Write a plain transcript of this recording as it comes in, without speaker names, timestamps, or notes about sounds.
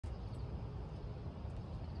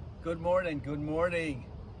Good morning, good morning.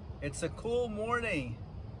 It's a cool morning.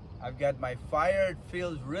 I've got my fire, it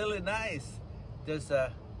feels really nice. There's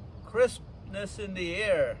a crispness in the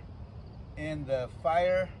air, and the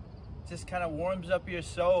fire just kind of warms up your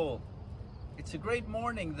soul. It's a great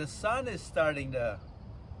morning. The sun is starting to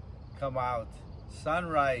come out.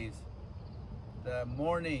 Sunrise, the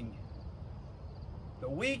morning,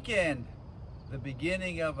 the weekend, the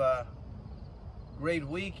beginning of a great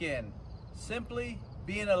weekend. Simply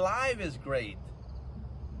being alive is great.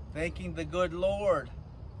 Thanking the good Lord.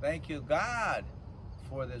 Thank you, God,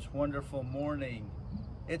 for this wonderful morning.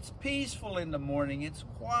 It's peaceful in the morning. It's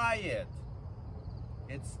quiet.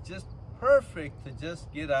 It's just perfect to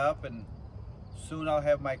just get up, and soon I'll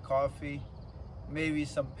have my coffee, maybe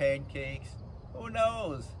some pancakes. Who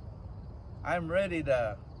knows? I'm ready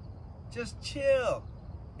to just chill.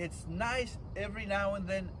 It's nice every now and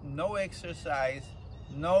then. No exercise,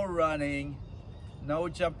 no running, no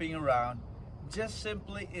jumping around, just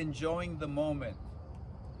simply enjoying the moment.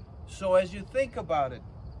 So as you think about it,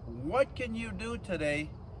 what can you do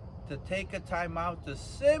today to take a time out to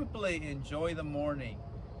simply enjoy the morning?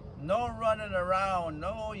 No running around,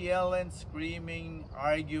 no yelling, screaming,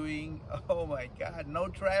 arguing. Oh my God, no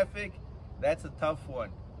traffic. That's a tough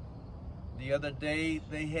one. The other day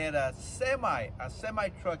they had a semi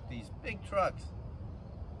truck, these big trucks,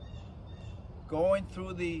 going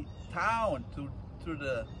through the town, through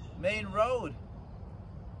the main road.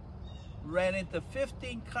 Ran into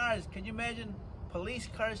 15 cars. Can you imagine police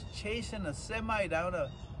cars chasing a semi down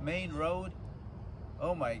a main road?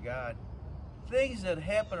 Oh my God. Things that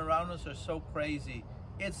happen around us are so crazy.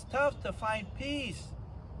 It's tough to find peace,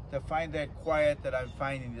 to find that quiet that I'm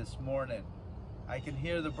finding this morning. I can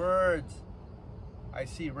hear the birds. I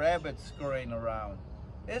see rabbits scurrying around.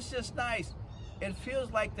 It's just nice. It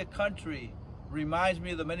feels like the country. Reminds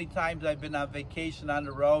me of the many times I've been on vacation on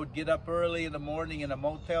the road, get up early in the morning in a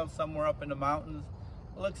motel somewhere up in the mountains.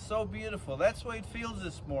 It looks so beautiful. That's the way it feels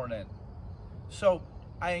this morning. So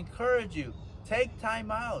I encourage you, take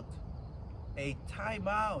time out. A time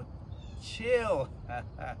out. Chill.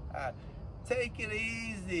 Take it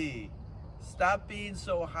easy. Stop being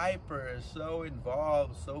so hyper, so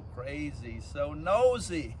involved, so crazy, so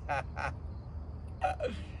nosy.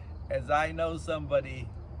 As I know somebody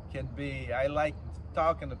can be. I like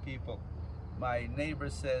talking to people. My neighbor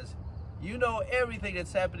says, you know everything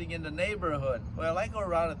that's happening in the neighborhood. Well, I go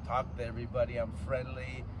around and talk to everybody. I'm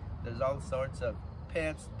friendly. There's all sorts of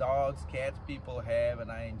pets, dogs, cats people have,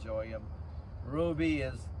 and I enjoy them. Ruby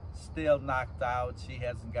is still knocked out. She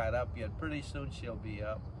hasn't got up yet. Pretty soon she'll be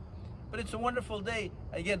up. But it's a wonderful day.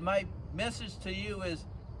 Again, my message to you is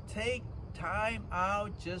take time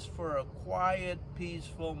out just for a quiet,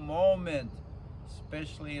 peaceful moment,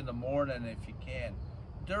 especially in the morning if you can.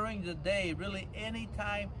 During the day, really any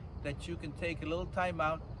time that you can take a little time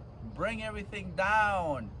out, bring everything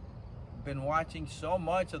down. Been watching so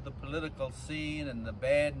much of the political scene and the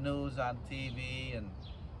bad news on TV, and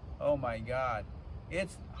oh my God,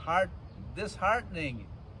 it's disheartening,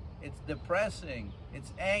 it's depressing,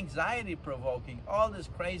 it's anxiety provoking, all this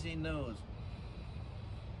crazy news.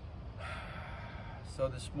 So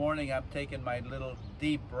this morning I'm taking my little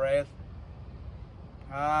deep breath.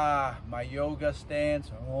 My yoga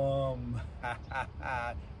stance.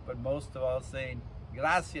 But most of all saying,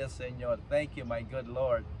 gracias, Señor. Thank you, my good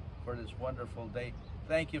Lord, for this wonderful day.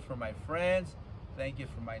 Thank you for my friends. Thank you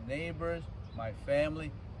for my neighbors, my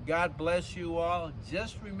family. God bless you all.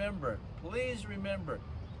 Just remember, please remember,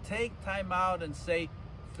 take time out and say,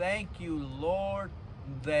 thank you, Lord,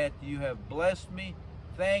 that you have blessed me.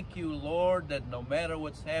 Thank you, Lord, that no matter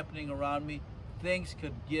what's happening around me, things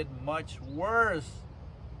could get much worse.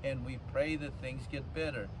 And we pray that things get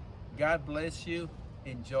better. God bless you.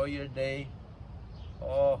 Enjoy your day.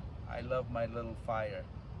 Oh, I love my little fire.